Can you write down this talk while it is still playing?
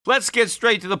Let's get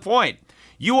straight to the point.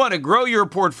 You want to grow your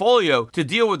portfolio to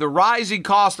deal with the rising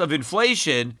cost of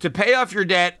inflation, to pay off your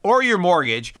debt or your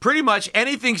mortgage, pretty much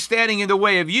anything standing in the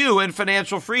way of you and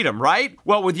financial freedom, right?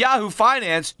 Well, with Yahoo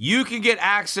Finance, you can get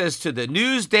access to the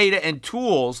news, data, and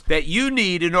tools that you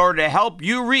need in order to help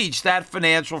you reach that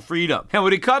financial freedom. And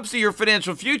when it comes to your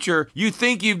financial future, you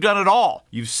think you've done it all.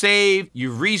 You've saved,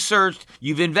 you've researched,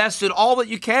 you've invested all that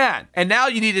you can. And now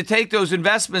you need to take those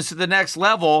investments to the next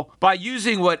level by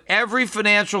using what every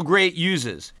financial great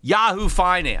uses. Yahoo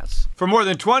Finance. For more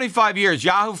than 25 years,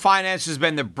 Yahoo Finance has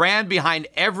been the brand behind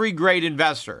every great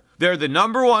investor. They're the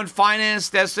 #1 finance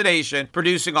destination,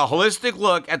 producing a holistic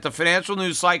look at the financial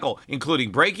news cycle,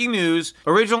 including breaking news,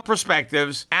 original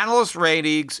perspectives, analyst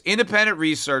ratings, independent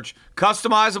research,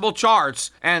 customizable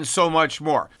charts, and so much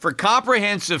more. For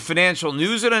comprehensive financial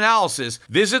news and analysis,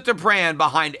 visit the brand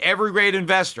behind every great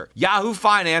investor,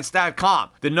 yahoofinance.com,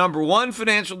 the #1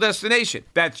 financial destination.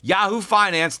 That's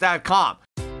yahoofinance.com.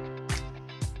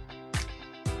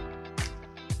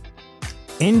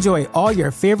 Enjoy all your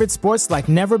favorite sports like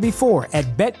never before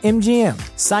at BetMGM.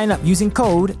 Sign up using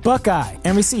code Buckeye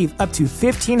and receive up to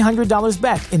 $1,500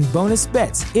 back in bonus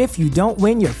bets if you don't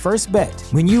win your first bet.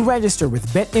 When you register with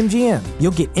BetMGM,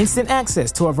 you'll get instant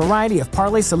access to a variety of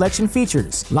parlay selection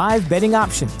features, live betting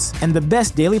options, and the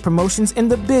best daily promotions in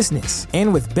the business.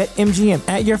 And with BetMGM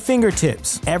at your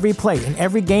fingertips, every play and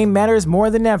every game matters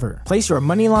more than ever. Place your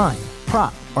money line,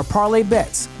 prop, or parlay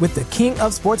bets with the king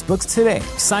of sportsbooks today.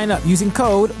 Sign up using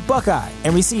code Buckeye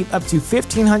and receive up to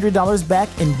 $1,500 back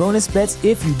in bonus bets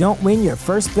if you don't win your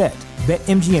first bet.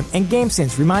 BetMGM and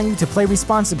GameSense remind you to play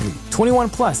responsibly. 21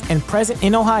 plus and present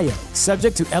in Ohio,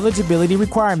 subject to eligibility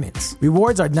requirements.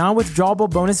 Rewards are non-withdrawable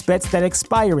bonus bets that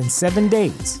expire in 7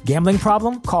 days. Gambling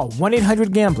problem? Call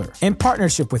 1-800-GAMBLER. In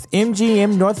partnership with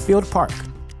MGM Northfield Park.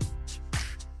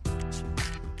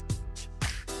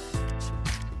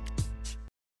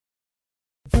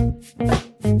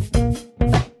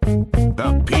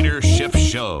 The Peter Schiff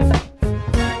Show.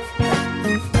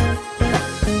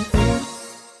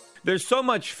 There's so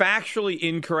much factually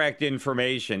incorrect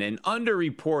information and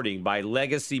underreporting by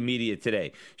legacy media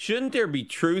today. Shouldn't there be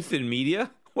truth in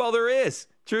media? Well, there is.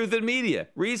 Truth in Media.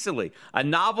 Recently, a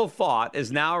novel thought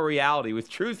is now a reality with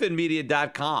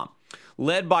truthinmedia.com.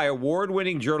 Led by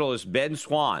award-winning journalist Ben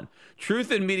Swann,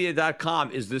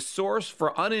 truthinmedia.com is the source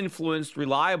for uninfluenced,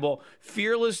 reliable,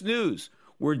 fearless news,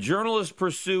 where journalists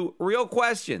pursue real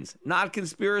questions, not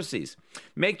conspiracies.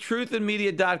 Make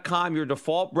truthinmedia.com your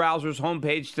default browser's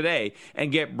homepage today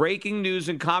and get breaking news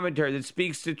and commentary that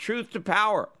speaks to truth to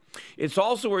power. It's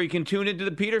also where you can tune into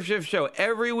the Peter Schiff Show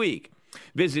every week.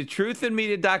 Visit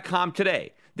truthinmedia.com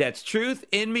today. That's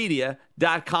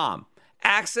truthinmedia.com.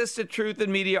 Access to Truth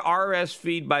in Media RSS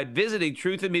feed by visiting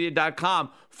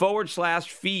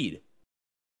truthinmedia.com/feed.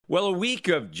 Well, a week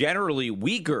of generally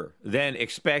weaker than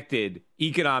expected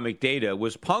economic data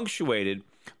was punctuated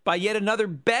by yet another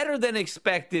better than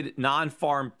expected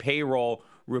non-farm payroll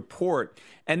report.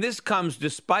 And this comes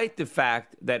despite the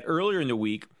fact that earlier in the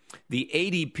week, the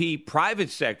ADP private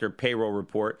sector payroll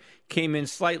report came in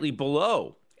slightly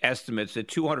below estimates at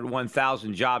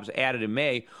 201,000 jobs added in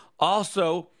May.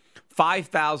 Also,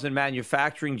 5,000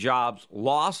 manufacturing jobs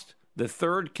lost, the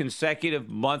third consecutive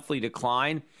monthly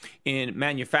decline in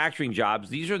manufacturing jobs.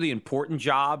 These are the important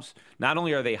jobs. Not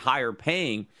only are they higher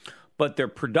paying, but they're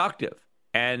productive.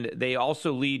 And they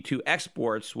also lead to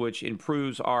exports, which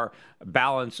improves our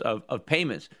balance of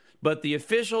payments. But the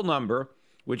official number,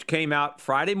 which came out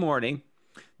Friday morning,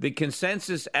 the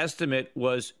consensus estimate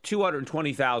was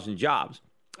 220,000 jobs.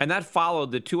 And that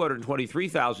followed the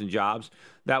 223,000 jobs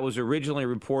that was originally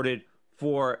reported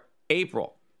for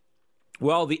April.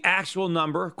 Well, the actual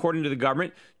number, according to the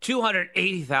government,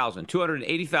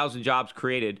 280,000 jobs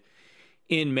created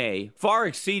in May, far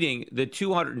exceeding the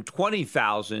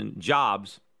 220,000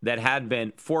 jobs that had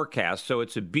been forecast. So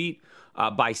it's a beat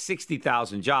by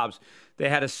 60,000 jobs. They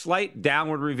had a slight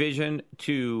downward revision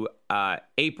to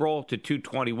April to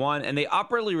 221, and they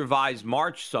upwardly revised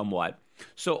March somewhat.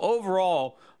 So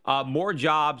overall, more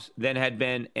jobs than had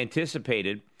been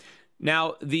anticipated.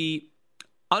 Now, the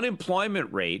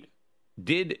unemployment rate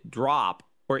did drop,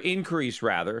 or increase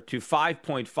rather, to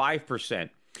 5.5%,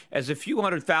 as a few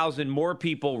 100,000 more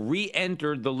people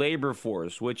re-entered the labor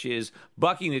force, which is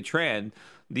bucking the trend.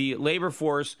 The labor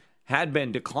force had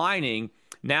been declining.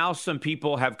 Now some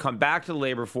people have come back to the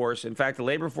labor force. In fact, the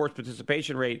labor force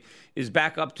participation rate is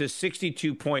back up to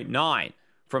 62.9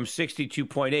 from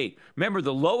 62.8. Remember,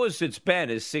 the lowest it's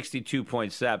been is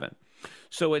 62.7.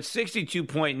 So at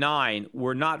 62.9,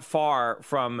 we're not far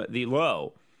from the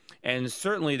low. And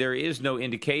certainly there is no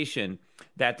indication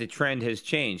that the trend has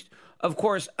changed. Of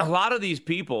course, a lot of these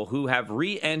people who have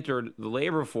re-entered the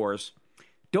labor force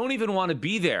don't even want to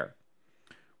be there.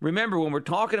 Remember, when we're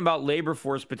talking about labor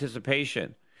force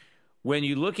participation, when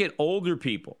you look at older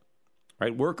people,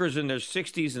 right, workers in their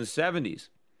 60s and 70s,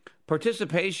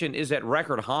 participation is at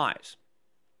record highs.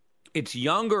 It's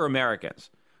younger Americans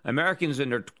in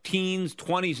their teens,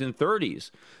 20s, and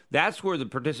 30s. That's where the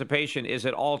participation is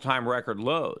at all-time record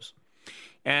lows.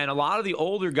 And a lot of the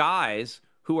older guys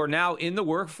who are now in the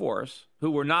workforce,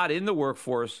 who were not in the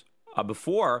workforce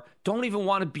before, don't even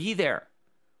want to be there,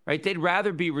 right? They'd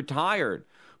rather be retired.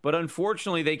 But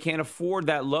unfortunately, they can't afford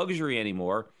that luxury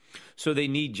anymore, so they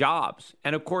need jobs.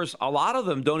 And of course, a lot of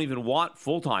them don't even want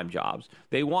full-time jobs.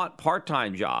 They want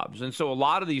part-time jobs. And so a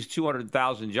lot of these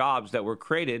 200,000 jobs that were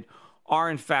created are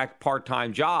in fact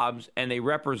part-time jobs, and they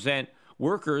represent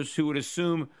workers who would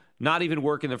assume not even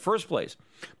work in the first place.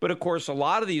 But of course, a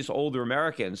lot of these older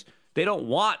Americans, they don't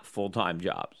want full-time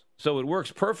jobs. So it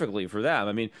works perfectly for them.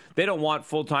 I mean, they don't want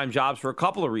full-time jobs for a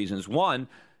couple of reasons. One,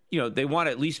 they want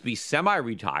to at least be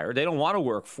semi-retired. They don't want to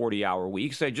work 40-hour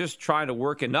weeks. They're just trying to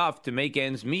work enough to make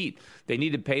ends meet. They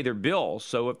need to pay their bills.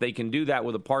 So if they can do that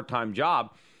with a part-time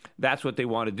job, that's what they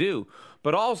want to do.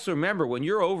 But also remember, when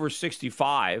you're over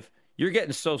 65, you're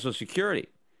getting Social Security.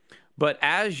 But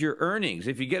as your earnings,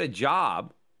 if you get a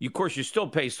job, of course, you still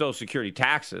pay Social Security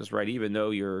taxes, right, even though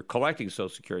you're collecting Social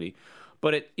Security.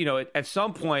 But, at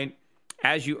some point,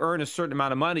 as you earn a certain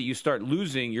amount of money, you start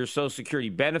losing your Social Security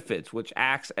benefits, which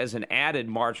acts as an added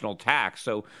marginal tax.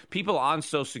 So people on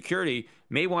Social Security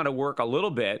may want to work a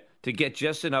little bit to get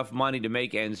just enough money to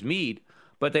make ends meet,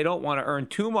 but they don't want to earn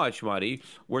too much money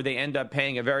where they end up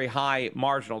paying a very high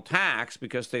marginal tax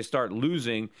because they start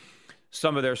losing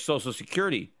some of their Social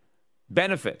Security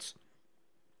benefits.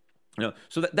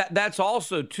 So that's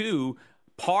also, too,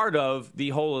 part of the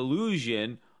whole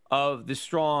illusion of the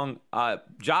strong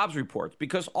jobs reports,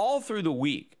 because all through the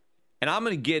week, and I'm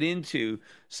going to get into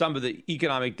some of the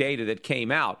economic data that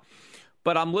came out,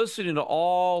 but I'm listening to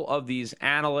all of these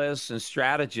analysts and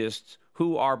strategists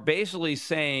who are basically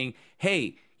saying,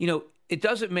 hey, it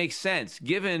doesn't make sense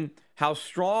given how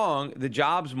strong the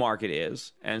jobs market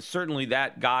is, and certainly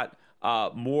that got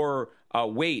more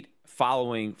weight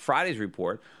following Friday's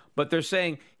report, but they're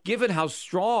saying, given how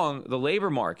strong the labor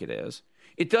market is,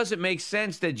 it doesn't make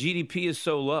sense that GDP is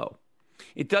so low.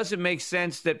 It doesn't make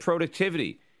sense that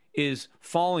productivity is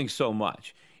falling so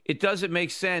much. It doesn't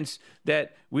make sense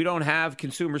that we don't have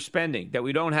consumer spending, that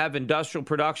we don't have industrial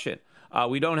production,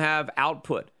 we don't have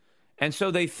output. And so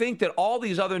they think that all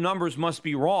these other numbers must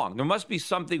be wrong. There must be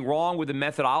something wrong with the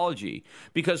methodology,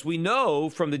 because we know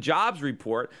from the jobs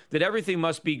report that everything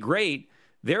must be great.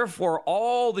 Therefore,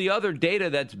 all the other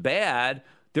data that's bad,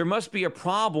 there must be a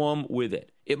problem with it.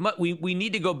 We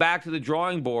need to go back to the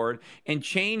drawing board and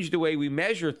change the way we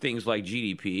measure things like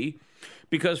GDP,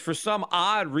 because for some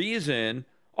odd reason,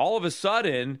 all of a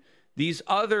sudden, these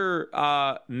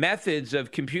other methods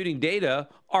of computing data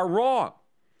are wrong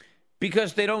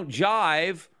because they don't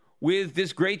jive with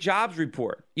this great jobs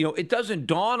report. It doesn't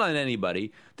dawn on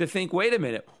anybody to think, wait a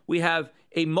minute, we have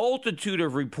a multitude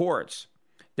of reports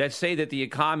that say that the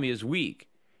economy is weak,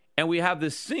 and we have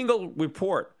this single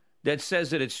report that says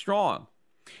that it's strong.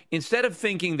 Instead of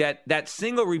thinking that that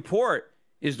single report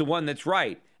is the one that's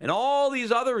right and all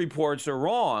these other reports are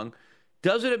wrong,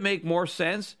 doesn't it make more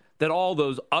sense that all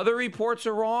those other reports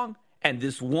are wrong and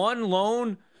this one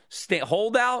lone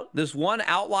holdout, this one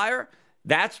outlier,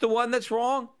 that's the one that's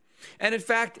wrong? And in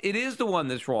fact, it is the one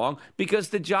that's wrong because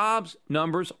the jobs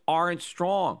numbers aren't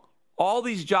strong. All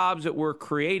these jobs that we're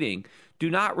creating do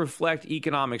not reflect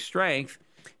economic strength.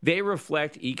 They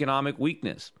reflect economic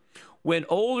weakness. When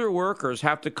older workers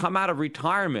have to come out of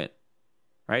retirement,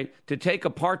 right, to take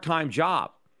a part-time job,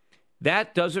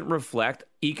 that doesn't reflect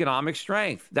economic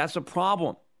strength. That's a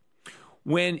problem.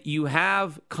 When you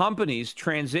have companies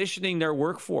transitioning their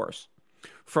workforce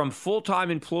from full-time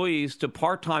employees to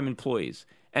part-time employees,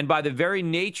 and by the very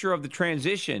nature of the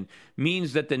transition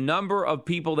means that the number of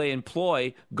people they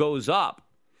employ goes up,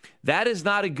 that is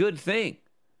not a good thing.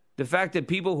 The fact that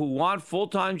people who want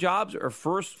full-time jobs are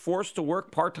first forced to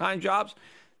work part-time jobs,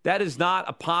 that is not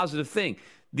a positive thing.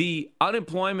 The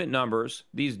unemployment numbers,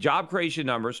 these job creation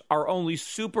numbers, are only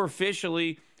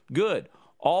superficially good.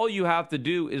 All you have to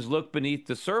do is look beneath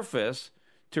the surface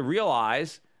to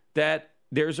realize that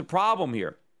there's a problem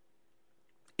here.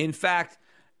 In fact,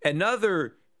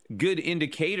 another good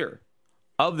indicator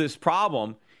of this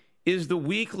problem is the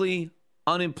weekly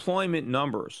unemployment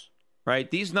numbers. Right?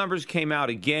 These numbers came out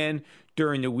again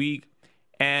during the week,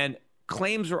 and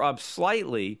claims are up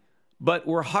slightly, but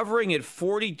we're hovering at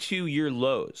 42-year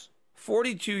lows.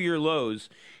 42-year lows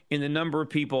in the number of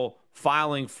people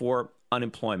filing for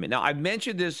unemployment. Now, I've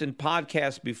mentioned this in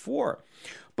podcasts before,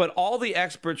 but all the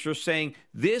experts are saying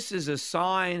this is a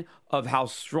sign of how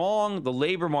strong the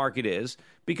labor market is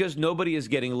because nobody is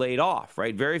getting laid off,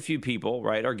 right? Very few people,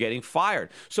 right, are getting fired.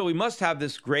 So we must have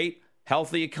this great,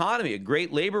 healthy economy, a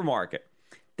great labor market.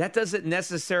 That doesn't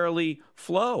necessarily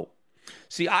flow.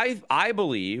 See, I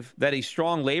believe that a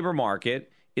strong labor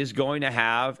market is going to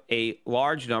have a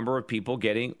large number of people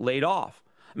getting laid off.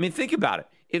 I mean, think about it.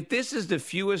 If this is the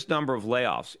fewest number of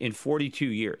layoffs in 42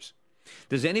 years,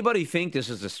 does anybody think this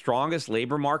is the strongest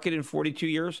labor market in 42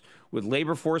 years with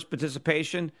labor force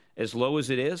participation as low as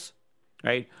it is,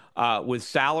 right? With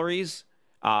salaries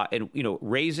and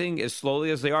raising as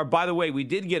slowly as they are. By the way, we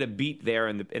did get a beat there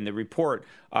in the report.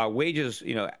 Wages,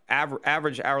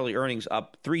 average hourly earnings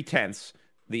up 0.3.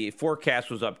 The forecast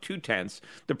was up 0.2.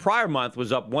 The prior month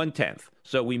was up 0.1.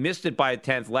 So we missed it by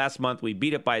 1/10. Last month we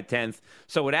beat it by 1/10.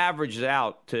 So it averages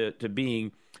out to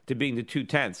being the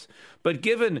 0.2. But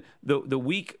given the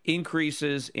weak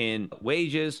increases in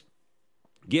wages,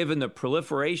 given the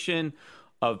proliferation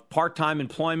of part-time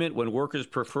employment when workers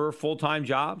prefer full-time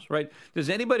jobs, right? Does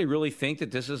anybody really think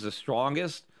that this is the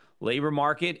strongest labor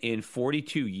market in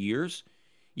 42 years?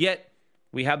 Yet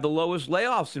we have the lowest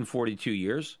layoffs in 42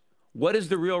 years. What is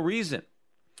the real reason?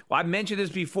 Well, I've mentioned this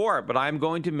before, but I'm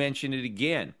going to mention it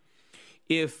again.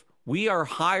 If we are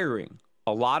hiring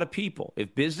a lot of people,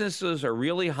 if businesses are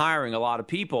really hiring a lot of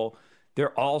people,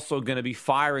 they're also going to be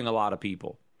firing a lot of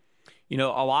people. A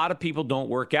lot of people don't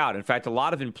work out. In fact, a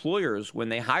lot of employers, when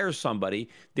they hire somebody,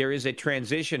 there is a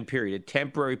transition period, a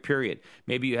temporary period.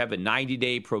 Maybe you have a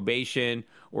 90-day probation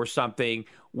or something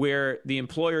where the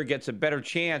employer gets a better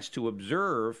chance to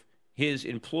observe his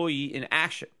employee in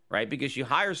action, right? Because you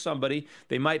hire somebody,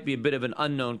 they might be a bit of an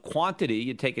unknown quantity.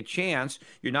 You take a chance.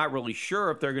 You're not really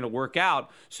sure if they're going to work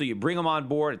out. So you bring them on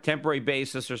board a temporary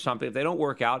basis or something. If they don't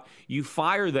work out, you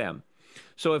fire them.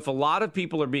 So if a lot of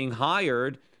people are being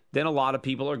hired, then a lot of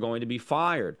people are going to be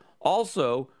fired.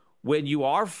 Also, when you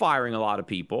are firing a lot of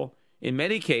people, in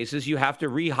many cases, you have to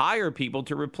rehire people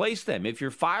to replace them. If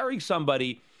you're firing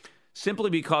somebody simply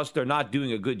because they're not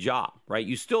doing a good job, right?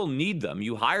 You still need them.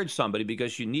 You hired somebody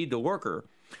because you need the worker,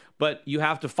 but you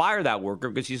have to fire that worker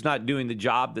because he's not doing the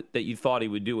job that you thought he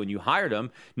would do when you hired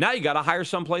him. Now you got to hire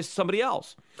somebody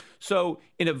else. So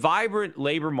in a vibrant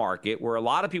labor market where a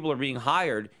lot of people are being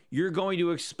hired, you're going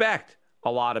to expect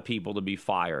a lot of people to be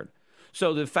fired.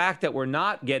 So the fact that we're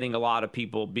not getting a lot of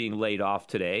people being laid off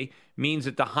today means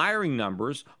that the hiring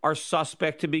numbers are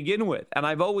suspect to begin with. And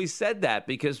I've always said that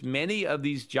because many of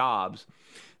these jobs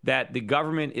that the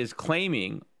government is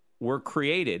claiming were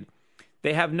created,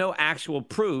 they have no actual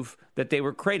proof that they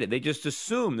were created. They just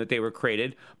assume that they were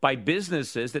created by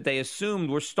businesses that they assumed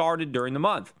were started during the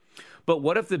month. But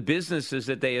what if the businesses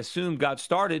that they assumed got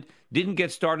started didn't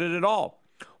get started at all?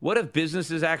 What if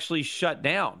businesses actually shut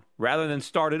down rather than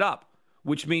started up,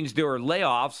 which means there are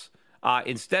layoffs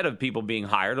instead of people being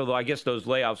hired, although I guess those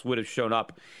layoffs would have shown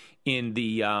up in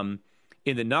the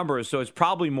numbers. So it's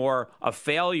probably more a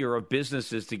failure of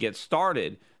businesses to get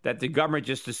started that the government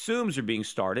just assumes are being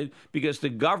started because the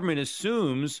government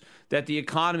assumes that the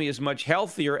economy is much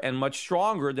healthier and much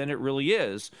stronger than it really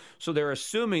is. So they're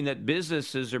assuming that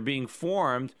businesses are being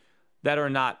formed that are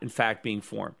not, in fact, being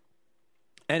formed.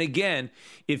 And again,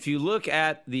 if you look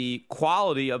at the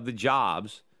quality of the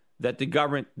jobs that the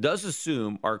government does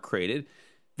assume are created,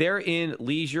 they're in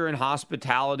leisure and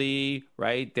hospitality,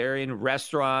 right? They're in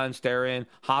restaurants, they're in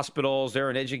hospitals, they're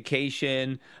in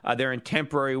education, they're in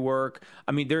temporary work.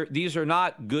 I mean, these are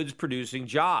not goods-producing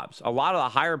jobs. A lot of the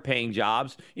higher-paying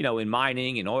jobs, in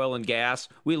mining and oil and gas,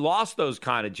 we lost those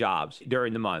kind of jobs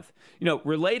during the month.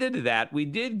 Related to that, we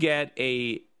did get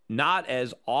a not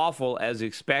as awful as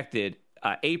expected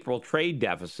April trade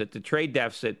deficit. The trade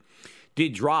deficit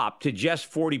did drop to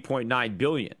just $40.9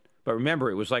 billion. But remember,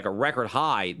 it was like a record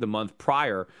high the month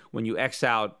prior when you X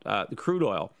out the crude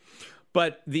oil.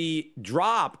 But the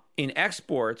drop in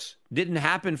exports didn't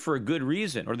happen for a good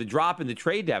reason, or the drop in the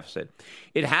trade deficit.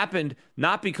 It happened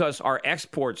not because our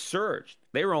exports surged.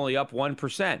 They were only up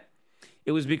 1%.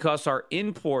 It was because our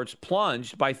imports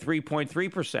plunged by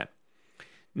 3.3%.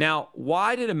 Now,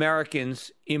 why did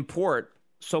Americans import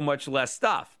so much less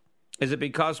stuff? Is it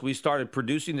because we started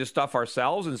producing this stuff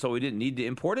ourselves and so we didn't need to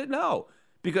import it? No,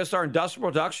 because our industrial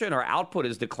production, our output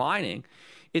is declining.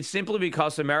 It's simply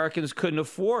because Americans couldn't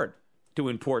afford to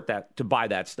import that, to buy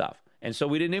that stuff. And so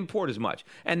we didn't import as much.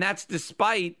 And that's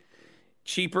despite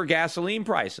cheaper gasoline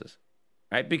prices,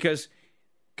 right? Because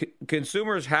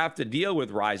consumers have to deal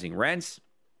with rising rents,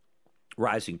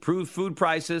 rising food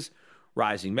prices,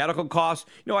 rising medical costs.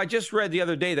 I just read the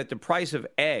other day that the price of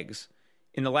eggs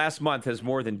in the last month has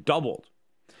more than doubled.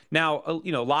 Now, a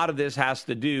lot of this has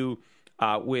to do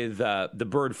with the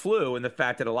bird flu and the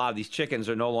fact that a lot of these chickens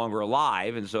are no longer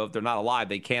alive. And so if they're not alive,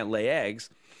 they can't lay eggs.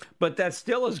 But that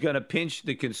still is going to pinch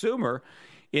the consumer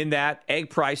in that egg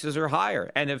prices are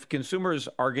higher. And if consumers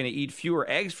are going to eat fewer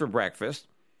eggs for breakfast,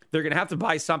 they're going to have to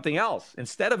buy something else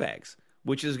instead of eggs,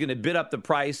 which is going to bid up the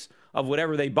price of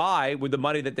whatever they buy with the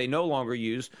money that they no longer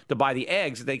use to buy the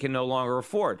eggs that they can no longer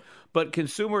afford. But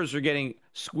consumers are getting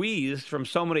squeezed from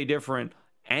so many different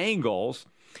angles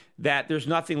that there's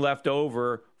nothing left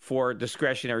over for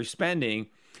discretionary spending.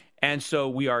 And so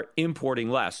we are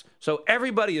importing less. So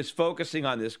everybody is focusing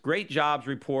on this great jobs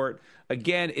report.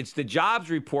 Again, it's the jobs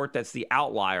report that's the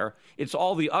outlier. It's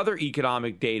all the other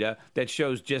economic data that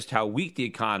shows just how weak the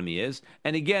economy is.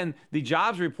 And again, the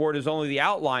jobs report is only the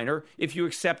outliner if you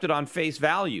accept it on face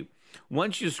value.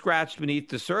 Once you scratch beneath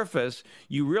the surface,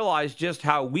 you realize just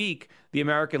how weak the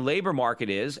American labor market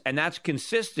is, and that's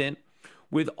consistent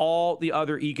with all the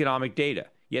other economic data.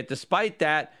 Yet despite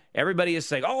that, everybody is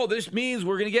saying, oh, this means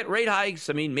we're going to get rate hikes.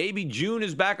 I mean, maybe June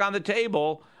is back on the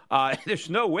table. There's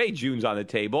no way June's on the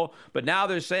table. But now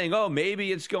they're saying, oh,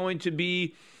 maybe it's going to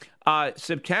be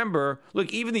September.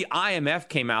 Look, even the IMF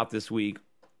came out this week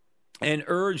and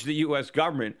urged the U.S.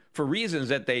 government for reasons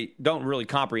that they don't really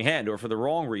comprehend or for the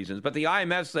wrong reasons. But the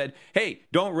IMF said, hey,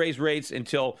 don't raise rates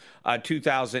until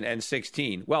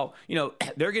 2016. Well,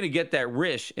 they're going to get that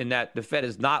risk in that the Fed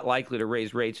is not likely to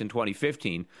raise rates in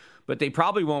 2015. But they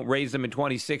probably won't raise them in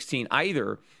 2016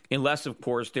 either, unless, of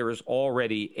course, there is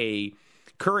already a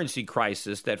currency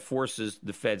crisis that forces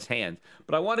the Fed's hand.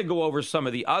 But I want to go over some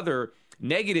of the other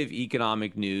negative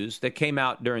economic news that came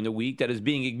out during the week that is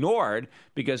being ignored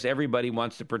because everybody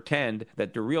wants to pretend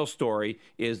that the real story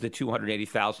is the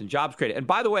 280,000 jobs created. And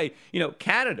by the way,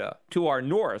 Canada to our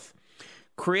north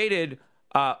created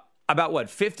about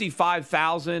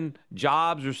 55,000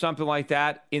 jobs or something like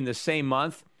that in the same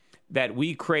month that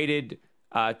we created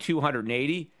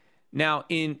 280. Now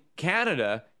in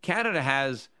Canada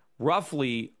has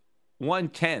roughly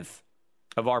 1/10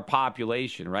 of our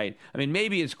population, right? I mean,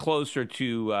 maybe it's closer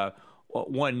to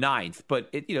 1/9, but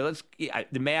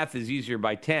the math is easier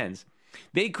by tens.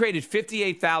 They created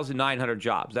 58,900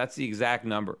 jobs. That's the exact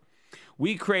number.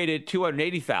 We created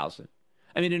 280,000.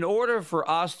 I mean, in order for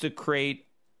us to create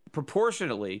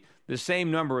proportionately the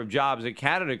same number of jobs that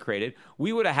Canada created,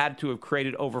 we would have had to have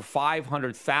created over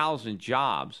 500,000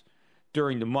 jobs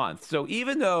during the month. So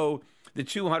even though the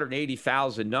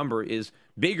 280,000 number is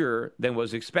bigger than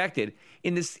was expected,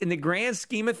 in the grand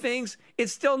scheme of things,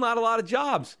 it's still not a lot of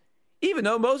jobs, even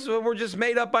though most of them were just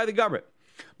made up by the government.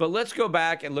 But let's go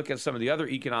back and look at some of the other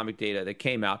economic data that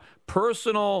came out.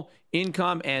 Personal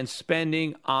income and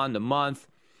spending on the month.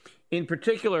 In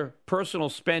particular, personal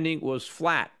spending was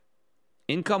flat.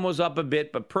 Income was up a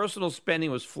bit, but personal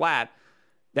spending was flat.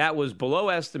 That was below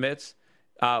estimates.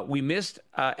 We missed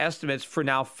estimates for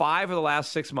now 5 of the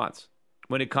last 6 months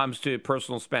when it comes to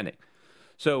personal spending.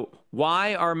 So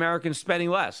why are Americans spending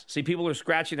less? See, people are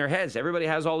scratching their heads. Everybody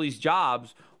has all these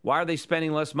jobs. Why are they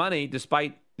spending less money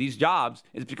despite these jobs?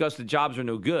 It's because the jobs are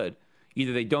no good.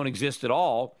 Either they don't exist at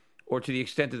all, or to the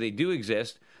extent that they do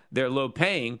exist, they're low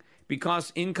paying.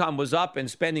 Because income was up and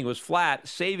spending was flat,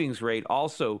 savings rate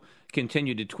also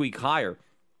continued to tweak higher.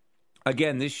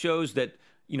 Again, this shows that,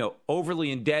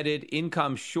 overly indebted,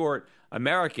 income short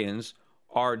Americans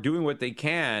are doing what they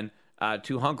can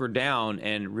to hunker down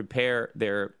and repair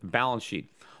their balance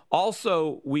sheet.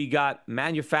 Also, we got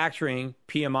manufacturing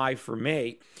PMI for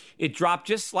May. It dropped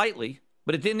just slightly,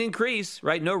 but it didn't increase,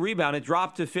 right? No rebound. It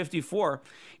dropped to 54.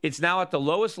 It's now at the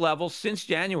lowest level since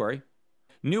January.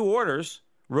 New orders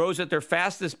rose at their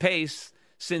fastest pace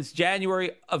since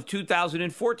January of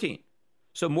 2014,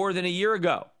 so more than a year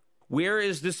ago. Where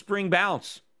is the spring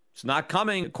bounce? It's not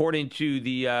coming, according to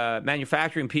the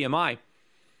manufacturing PMI.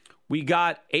 We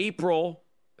got April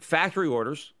factory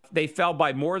orders. They fell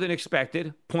by more than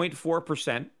expected,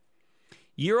 0.4%.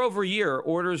 Year over year,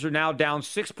 orders are now down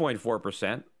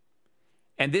 6.4%.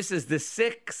 And this is the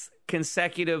 6th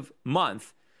consecutive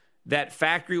month that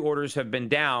factory orders have been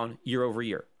down year over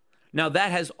year. Now,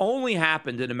 that has only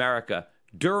happened in America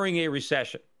during a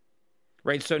recession,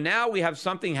 right? So now we have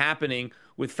something happening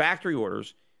with factory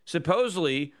orders,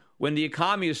 supposedly when the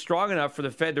economy is strong enough for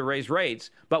the Fed to raise rates.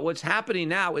 But what's happening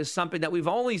now is something that we've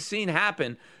only seen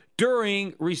happen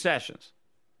during recessions.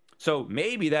 So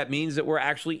maybe that means that we're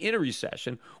actually in a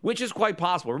recession, which is quite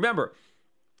possible. Remember,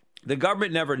 the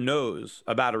government never knows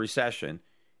about a recession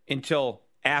until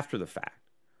after the fact,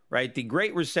 right? The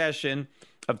Great Recession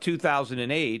of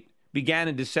 2008 began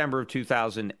in December of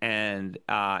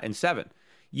 2007.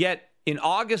 Yet In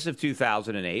August of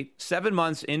 2008, 7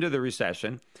 months into the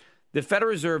recession, the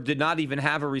Federal Reserve did not even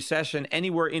have a recession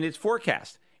anywhere in its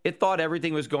forecast. It thought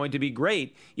everything was going to be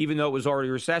great, even though it was already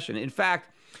a recession. In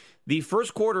fact, the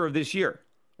first quarter of this year,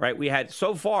 right, we had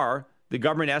so far, the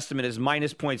government estimate is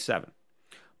minus 0.7.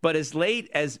 But as late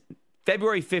as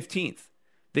February 15th,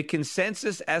 the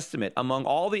consensus estimate among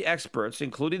all the experts,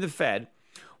 including the Fed,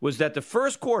 was that the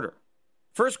first quarter,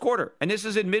 and this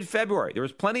is in mid-February, there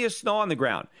was plenty of snow on the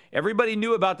ground. Everybody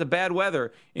knew about the bad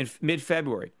weather in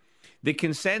mid-February. The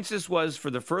consensus was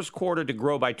for the first quarter to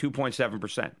grow by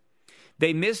 2.7%.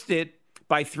 They missed it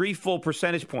by 3 full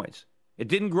percentage points. It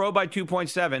didn't grow by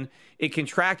 2.7. It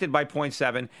contracted by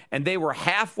 0.7, and they were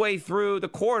halfway through the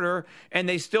quarter, and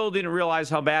they still didn't realize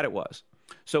how bad it was.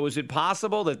 So is it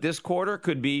possible that this quarter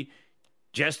could be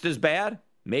just as bad?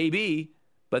 Maybe,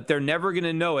 but they're never going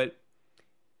to know it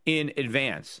in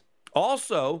advance.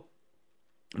 Also,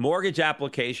 mortgage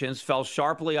applications fell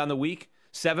sharply on the week,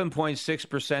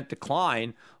 7.6%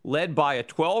 decline, led by a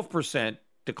 12%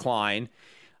 decline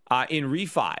in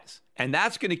refis. And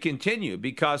that's going to continue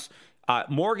because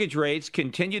mortgage rates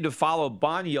continue to follow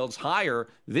bond yields higher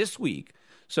this week.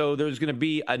 So there's going to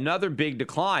be another big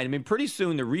decline. I mean, pretty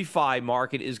soon the refi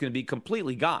market is going to be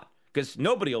completely gone because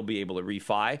nobody will be able to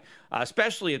refi,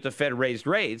 especially if the Fed raised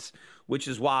rates, which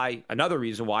is why another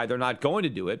reason why they're not going to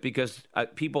do it, because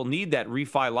people need that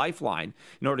refi lifeline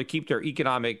in order to keep their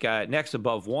economic necks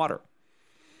above water.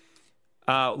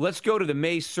 Let's go to the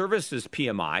May services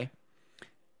PMI.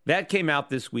 That came out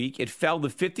this week. It fell to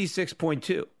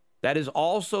 56.2. That is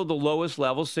also the lowest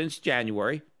level since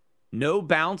January. No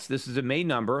bounce. This is a May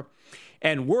number.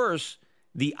 And worse,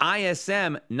 the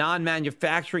ISM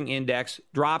non-manufacturing index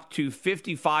dropped to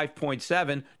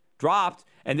 55.7,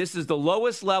 and this is the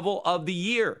lowest level of the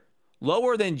year,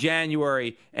 lower than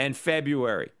January and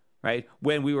February, right,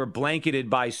 when we were blanketed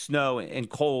by snow and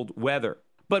cold weather.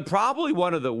 But probably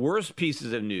one of the worst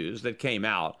pieces of news that came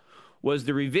out was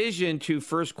the revision to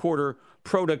first quarter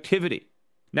productivity.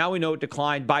 Now we know it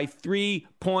declined by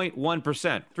 3.1%.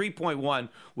 3.1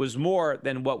 was more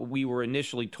than what we were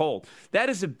initially told. That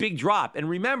is a big drop. And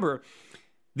remember,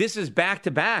 this is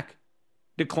back-to-back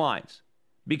declines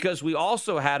because we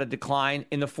also had a decline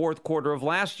in the fourth quarter of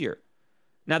last year.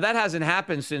 Now, that hasn't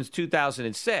happened since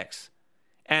 2006.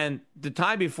 And the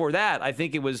time before that, I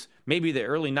think it was maybe the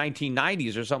early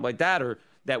 1990s or something like that, or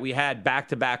that we had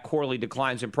back-to-back quarterly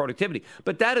declines in productivity.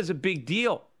 But that is a big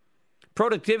deal.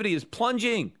 Productivity is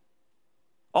plunging.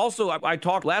 Also, I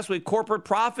talked last week, corporate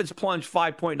profits plunged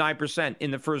 5.9%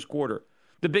 in the first quarter,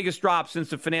 the biggest drop since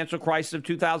the financial crisis of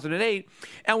 2008,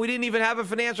 and we didn't even have a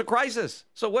financial crisis.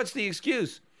 So what's the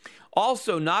excuse?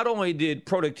 Also, not only did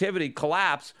productivity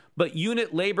collapse, but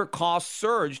unit labor costs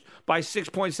surged by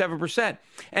 6.7%.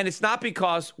 And it's not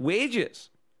because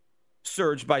wages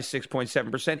surged by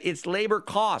 6.7%, it's labor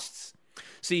costs.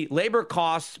 See, labor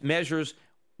costs measures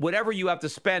whatever you have to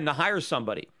spend to hire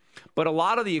somebody. But a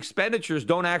lot of the expenditures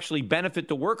don't actually benefit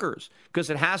the workers because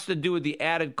it has to do with the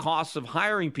added costs of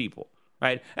hiring people,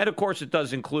 right? And of course, it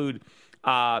does include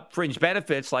fringe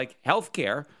benefits like health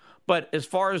care. But as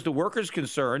far as the worker's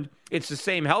concerned, it's the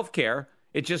same health care.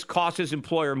 It just costs his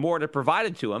employer more to provide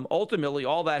it to him. Ultimately,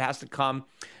 all that has to come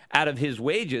out of his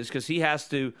wages because he has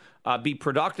to be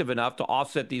productive enough to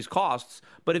offset these costs.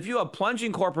 But if you have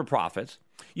plunging corporate profits,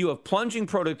 you have plunging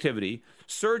productivity,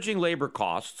 surging labor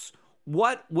costs,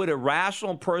 what would a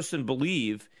rational person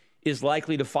believe is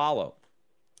likely to follow?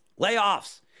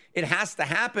 Layoffs. It has to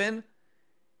happen.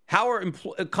 How are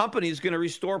companies going to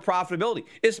restore profitability,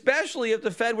 especially if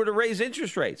the Fed were to raise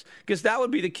interest rates? Because that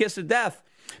would be the kiss of death.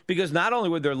 Because not only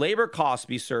would their labor costs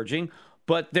be surging,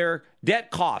 but their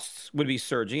debt costs would be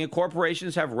surging, and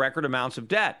corporations have record amounts of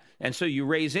debt. And so you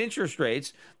raise interest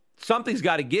rates, something's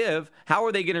got to give. How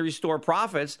are they going to restore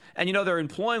profits? And, they're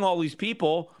employing all these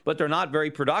people, but they're not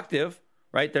very productive,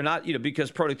 right? They're not,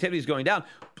 because productivity is going down.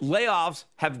 Layoffs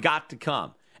have got to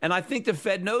come. And I think the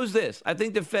Fed knows this. I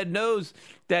think the Fed knows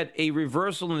that a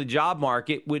reversal in the job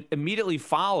market would immediately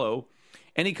follow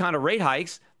any kind of rate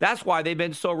hikes. That's why they've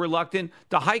been so reluctant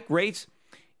to hike rates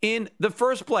in the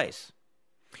first place.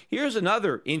 Here's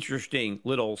another interesting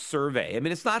little survey. I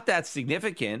mean, it's not that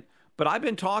significant, but I've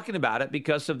been talking about it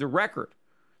because of the record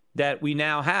that we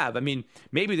now have. I mean,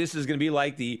 maybe this is going to be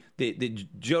like the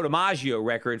Joe DiMaggio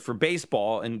record for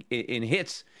baseball in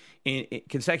hits, in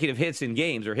consecutive hits in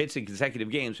games, or hits in consecutive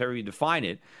games, however you define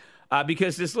it,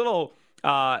 because this little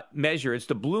measure, it's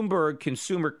the Bloomberg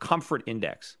Consumer Comfort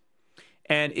Index.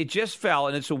 And it just fell,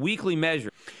 and it's a weekly measure,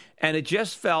 and it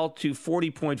just fell to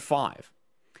 40.5.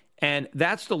 And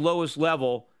that's the lowest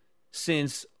level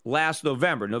since last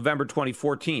November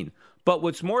 2014. But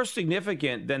what's more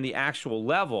significant than the actual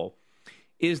level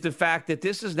is the fact that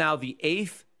this is now the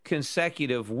 8th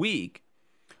consecutive week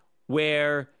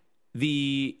where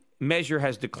the measure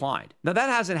has declined. Now, that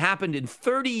hasn't happened in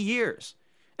 30 years.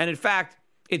 And in fact,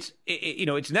 it's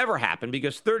never happened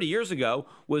because 30 years ago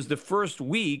was the first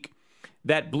week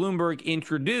that Bloomberg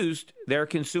introduced their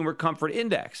Consumer Comfort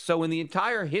Index. So in the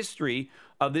entire history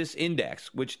of this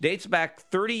index, which dates back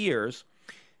 30 years,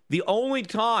 the only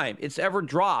time it's ever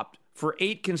dropped for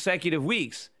 8 consecutive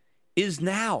weeks is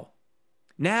now.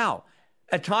 Now,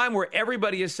 a time where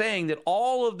everybody is saying that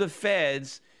all of the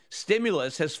Fed's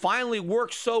stimulus has finally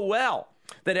worked so well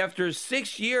that after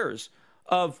 6 years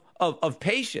of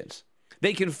patience,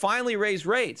 they can finally raise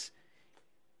rates.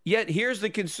 Yet here's the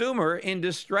consumer in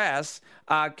distress,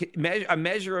 a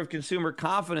measure of consumer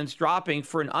confidence dropping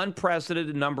for an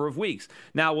unprecedented number of weeks.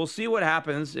 Now, we'll see what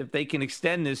happens if they can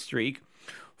extend this streak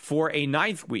for a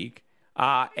 9th week,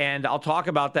 and I'll talk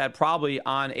about that probably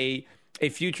on a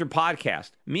future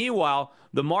podcast. Meanwhile,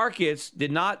 the markets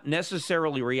did not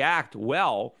necessarily react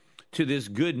well to this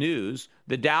good news.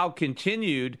 The Dow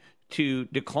continued to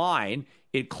decline.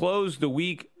 It closed the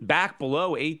week back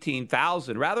below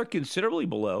 18,000, rather considerably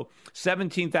below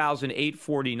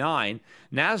 17,849.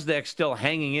 NASDAQ still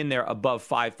hanging in there above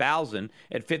 5,000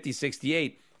 at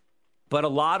 5068. But a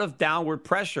lot of downward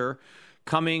pressure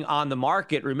coming on the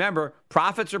market. Remember,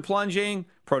 profits are plunging,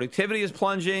 productivity is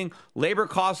plunging, labor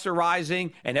costs are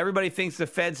rising, and everybody thinks the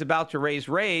Fed's about to raise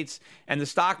rates, and the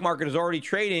stock market is already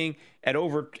trading at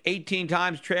over 18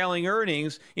 times trailing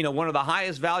earnings, one of the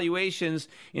highest valuations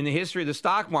in the history of the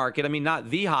stock market. I mean,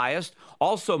 not the highest.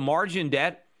 Also, margin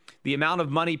debt, the amount of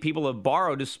money people have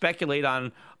borrowed to speculate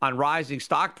on rising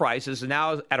stock prices, is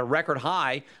now at a record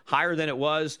high, higher than it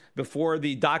was before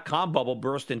the dot-com bubble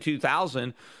burst in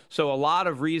 2000. So a lot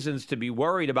of reasons to be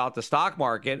worried about the stock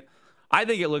market. I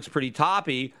think it looks pretty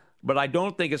toppy, but I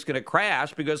don't think it's going to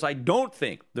crash because I don't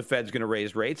think the Fed's going to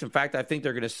raise rates. In fact, I think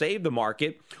they're going to save the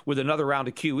market with another round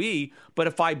of QE. But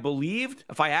if I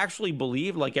actually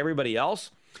believed, like everybody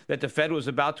else, that the Fed was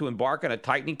about to embark on a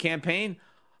tightening campaign,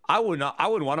 I wouldn't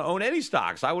want to own any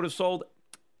stocks. I would have sold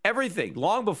everything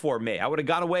long before May. I would have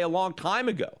gone away a long time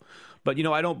ago. But,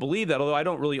 I don't believe that, although I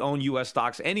don't really own U.S.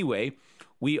 stocks anyway.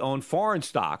 We own foreign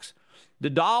stocks. The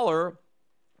dollar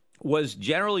was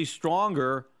generally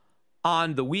stronger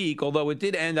on the week, although it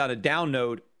did end on a down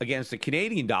note against the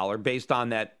Canadian dollar based on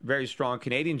that very strong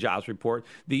Canadian jobs report.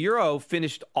 The euro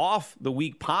finished off the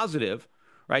week positive,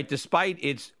 right, despite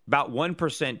its about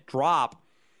 1% drop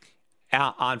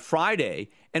on Friday.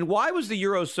 And why was the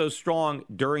euro so strong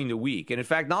during the week? And in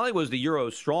fact, not only was the euro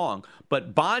strong,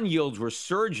 but bond yields were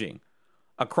surging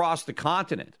across the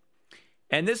continent.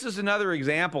 And this is another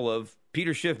example of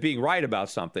Peter Schiff being right about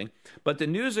something. But the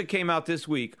news that came out this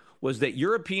week was that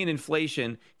European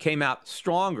inflation came out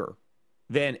stronger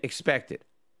than expected,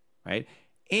 right?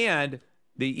 And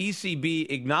the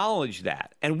ECB acknowledged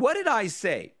that. And what did I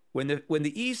say when the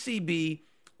ECB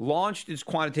launched its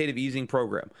quantitative easing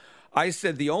program? I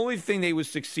said the only thing they would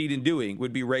succeed in doing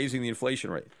would be raising the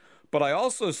inflation rate. But I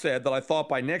also said that I thought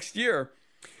by next year,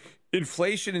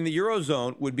 inflation in the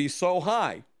Eurozone would be so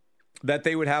high that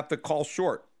they would have to call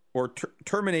short or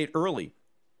terminate early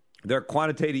their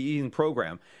quantitative easing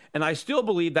program. And I still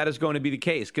believe that is going to be the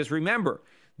case. Because remember,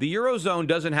 the Eurozone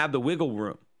doesn't have the wiggle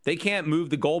room. They can't move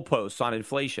the goalposts on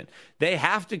inflation. They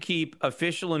have to keep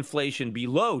official inflation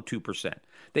below 2%.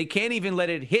 They can't even let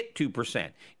it hit 2%.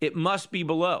 It must be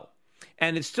below.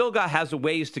 And it still has a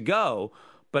ways to go.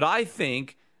 But I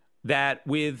think that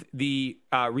with the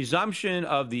resumption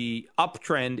of the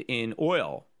uptrend in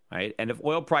oil, right, and if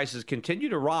oil prices continue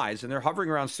to rise, and they're hovering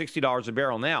around $60 a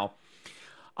barrel now,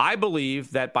 I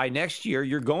believe that by next year,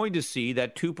 you're going to see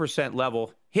that 2%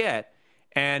 level hit,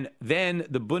 and then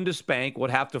the Bundesbank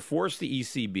would have to force the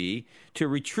ECB to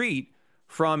retreat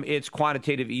from its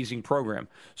quantitative easing program.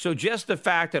 So just the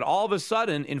fact that all of a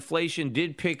sudden inflation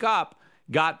did pick up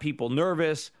got people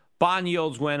nervous. Bond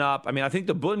yields went up. I mean, I think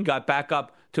the Bund got back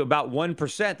up to about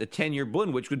 1%, the 10-year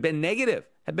Bund, which had been negative.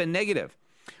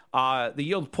 The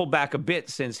yield pulled back a bit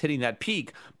since hitting that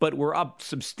peak, but we're up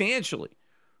substantially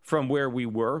from where we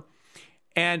were.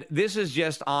 And this is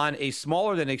just on a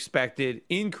smaller than expected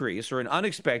increase or an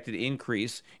unexpected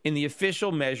increase in the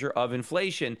official measure of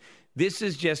inflation. This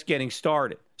is just getting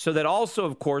started. So that also,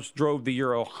 of course, drove the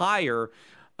euro higher,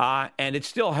 and it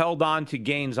still held on to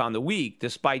gains on the week,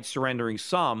 despite surrendering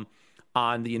some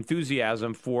on the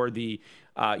enthusiasm for the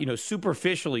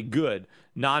superficially good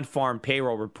non-farm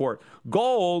payroll report.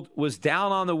 Gold was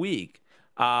down on the week.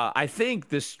 I think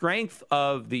the strength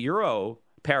of the euro,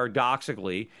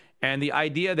 paradoxically, and the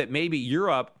idea that maybe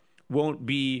Europe won't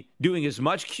be doing as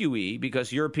much QE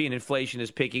because European inflation is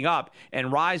picking up,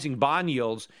 and rising bond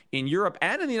yields in Europe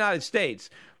and in the United States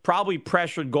probably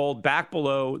pressured gold back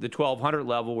below the 1,200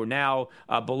 level. We're now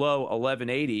below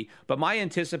 1,180. But my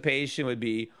anticipation would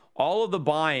be all of the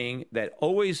buying that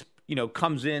always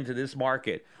comes into this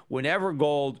market. Whenever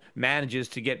gold manages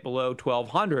to get below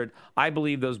 1,200, I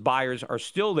believe those buyers are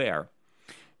still there,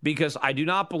 because I do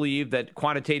not believe that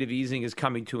quantitative easing is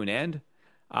coming to an end.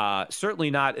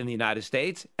 Certainly not in the United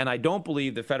States. And I don't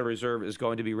believe the Federal Reserve is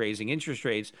going to be raising interest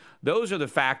rates. Those are the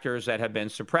factors that have been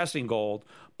suppressing gold.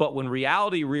 But when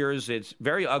reality rears its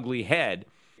very ugly head,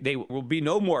 they will be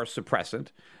no more suppressant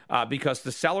because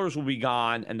the sellers will be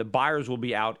gone and the buyers will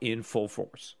be out in full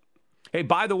force. Hey,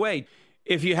 by the way,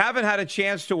 if you haven't had a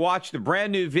chance to watch the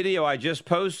brand new video I just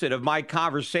posted of my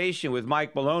conversation with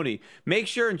Mike Maloney, make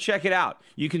sure and check it out.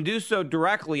 You can do so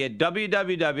directly at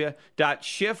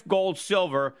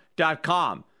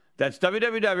www.shiftgoldsilver.com. That's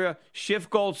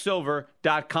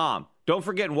www.shiftgoldsilver.com. Don't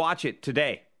forget and watch it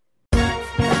today.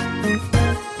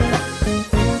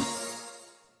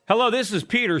 Hello, this is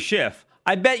Peter Schiff.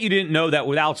 I bet you didn't know that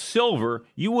without silver,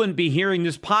 you wouldn't be hearing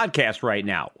this podcast right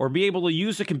now or be able to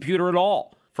use a computer at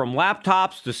all. From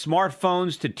laptops to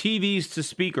smartphones to TVs to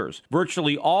speakers,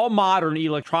 virtually all modern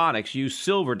electronics use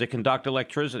silver to conduct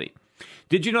electricity.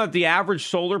 Did you know that the average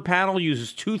solar panel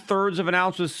uses 2/3 of an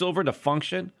ounce of silver to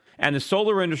function? And the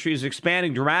solar industry is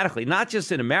expanding dramatically, not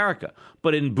just in America,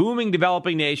 but in booming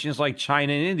developing nations like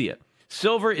China and India.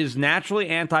 Silver is naturally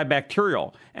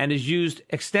antibacterial and is used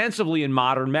extensively in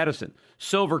modern medicine.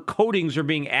 Silver coatings are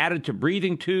being added to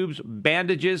breathing tubes,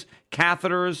 bandages,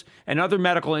 catheters, and other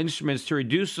medical instruments to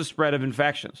reduce the spread of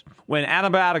infections. When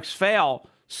antibiotics fail,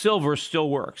 silver still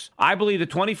works. I believe the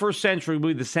 21st century will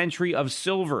be the century of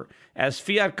silver. As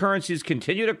fiat currencies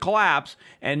continue to collapse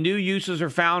and new uses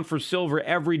are found for silver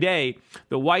every day,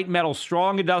 the white metal's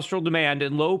strong industrial demand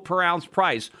and low per ounce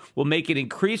price will make it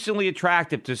increasingly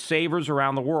attractive to savers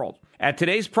around the world. At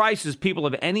today's prices, people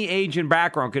of any age and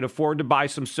background can afford to buy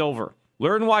some silver.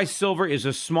 Learn why silver is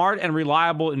a smart and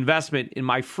reliable investment in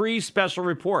my free special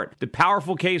report, The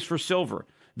Powerful Case for Silver.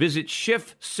 Visit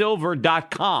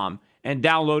shiftsilver.com and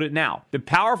download it now. The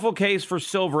Powerful Case for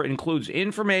Silver includes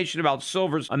information about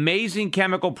silver's amazing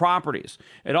chemical properties.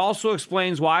 It also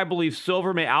explains why I believe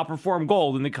silver may outperform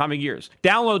gold in the coming years.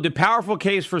 Download The Powerful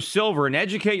Case for Silver and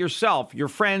educate yourself, your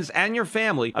friends, and your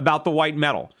family about the white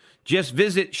metal. Just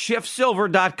visit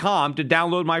shiftsilver.com to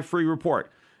download my free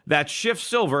report. That's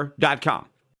shiftsilver.com.